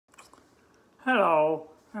Hello,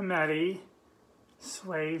 I'm Eddie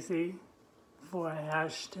Swayze for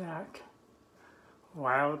hashtag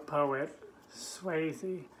Wild Poet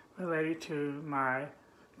Swayze related to my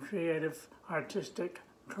creative artistic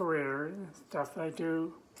career and stuff I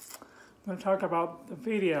do. I'm going to talk about the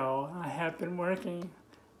video. I have been working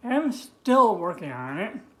and still working on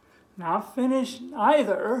it. Not finished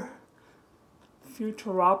either.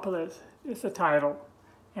 Futuropolis is the title.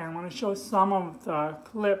 And I want to show some of the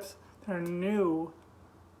clips that are new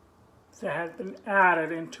that have been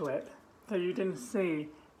added into it that you didn't see,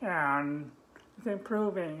 and it's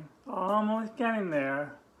improving, almost getting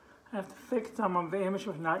there. I have to fix some of the image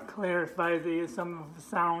was not clear, fuzzy, some of the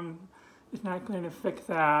sound is not clear, to fix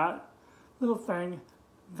that little thing.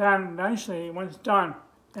 Then eventually, when it's done,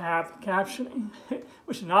 I have the captioning,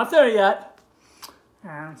 which is not there yet.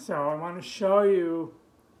 And so I want to show you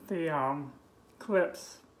the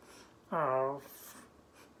clips of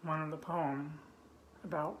one of the poems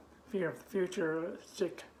about fear of the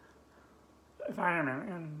futuristic environment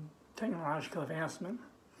and technological advancement.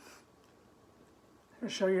 I'll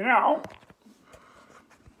show you now.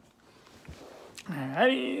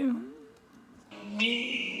 Alrighty.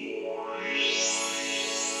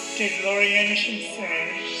 Did Laurie Anderson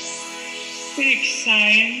say, big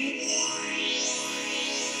science,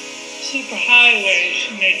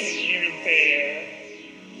 superhighways making here and there,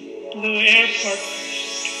 blue airport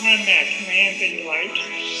tarmac landing light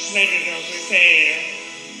glittered over there.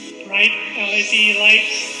 Bright LED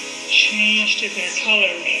lights changed their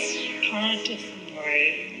colors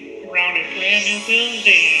constantly around a brand new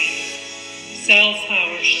building. Cell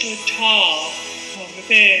towers stood tall over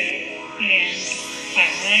there, and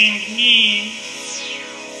behind me,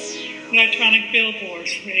 electronic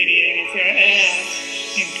billboards radiated their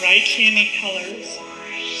ads in bright candy colors.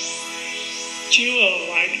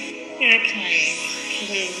 Jewel-like airplanes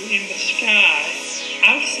flew in the sky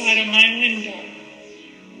outside of my window.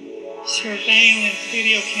 Surveillance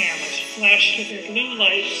video cameras flashed with their blue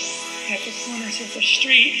lights at the corners of the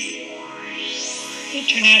streets.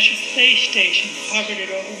 International Space Station hovered it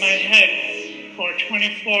over my head for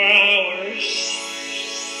 24 hours.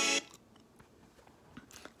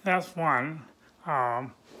 That's one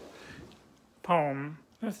poem.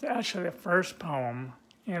 That's actually the first poem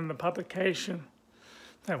in the publication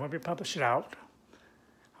that will be published out,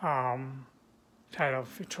 titled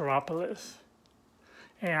Futuropolis.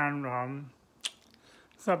 And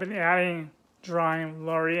so I've been drawing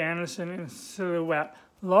Laurie Anderson in silhouette.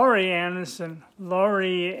 Laurie Anderson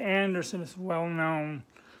is a well-known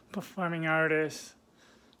performing artist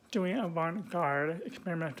doing avant-garde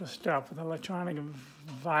experimental stuff with electronic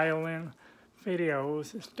violin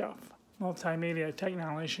videos and stuff, multimedia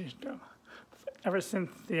technology stuff, ever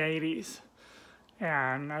since the 80s.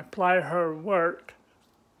 And I apply her work,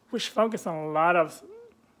 which focused on a lot of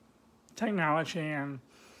technology and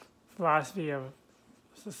philosophy of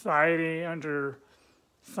society under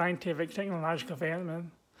scientific technological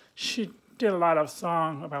advancement. She did a lot of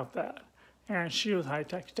song about that. And she used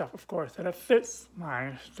high-tech stuff, of course, that fits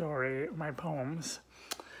my story, my poems.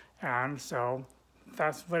 And so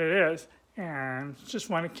that's what it is. And just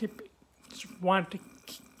want to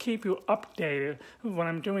keep you updated with what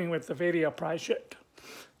I'm doing with the video project.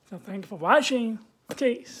 So thank you for watching.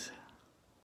 Peace.